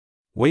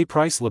Whey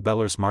Price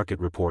Labellars Market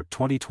Report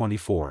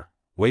 2024,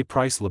 Whey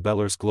Price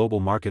Labellars Global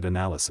Market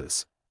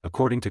Analysis.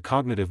 According to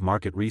Cognitive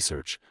Market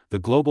Research, the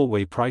global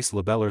whey price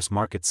labellars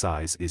market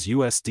size is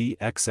USD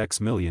XX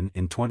million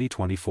in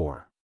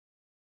 2024.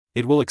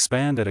 It will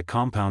expand at a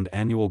compound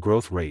annual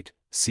growth rate,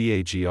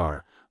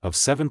 CAGR, of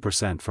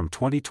 7% from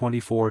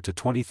 2024 to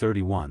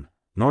 2031.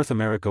 North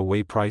America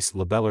whey price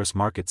labellars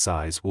market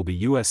size will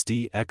be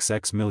USD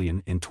XX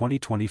million in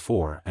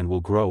 2024 and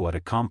will grow at a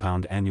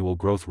compound annual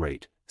growth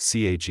rate,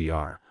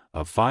 CAGR,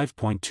 of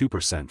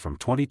 5.2% from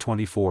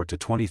 2024 to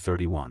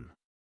 2031.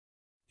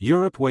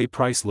 Europe whey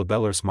price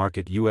labellars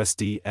market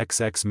USD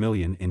XX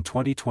million in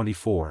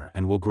 2024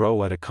 and will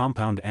grow at a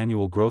compound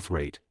annual growth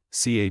rate,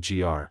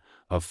 CAGR,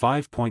 of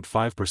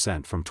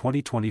 5.5% from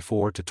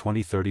 2024 to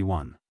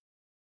 2031.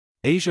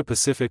 Asia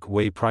Pacific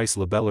whey price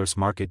labellars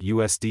market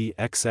USD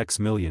XX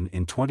million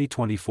in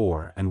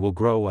 2024 and will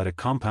grow at a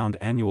compound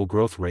annual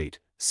growth rate,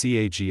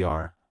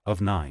 CAGR, of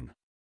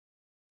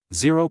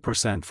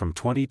 9.0% from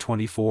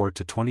 2024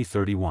 to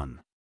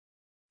 2031.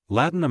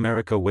 Latin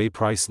America whey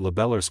price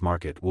labellars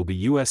market will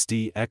be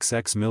USD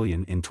XX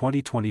million in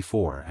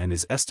 2024 and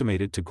is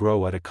estimated to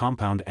grow at a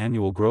compound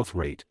annual growth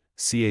rate,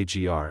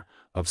 CAGR,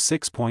 of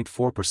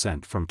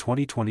 6.4% from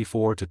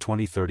 2024 to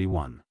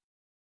 2031.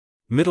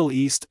 Middle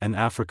East and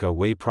Africa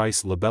whey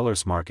price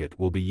labellars market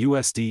will be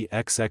USD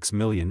XX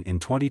million in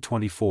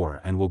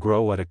 2024 and will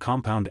grow at a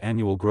compound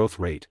annual growth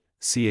rate,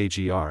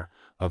 CAGR,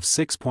 of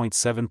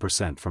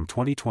 6.7% from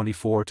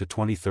 2024 to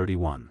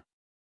 2031.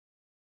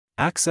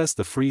 Access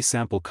the free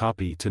sample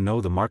copy to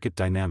know the market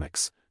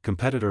dynamics,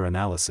 competitor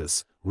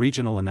analysis,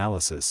 regional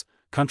analysis,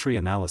 country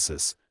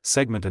analysis,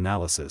 segment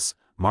analysis,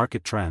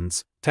 market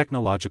trends,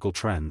 technological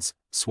trends,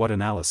 SWOT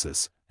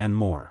analysis, and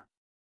more.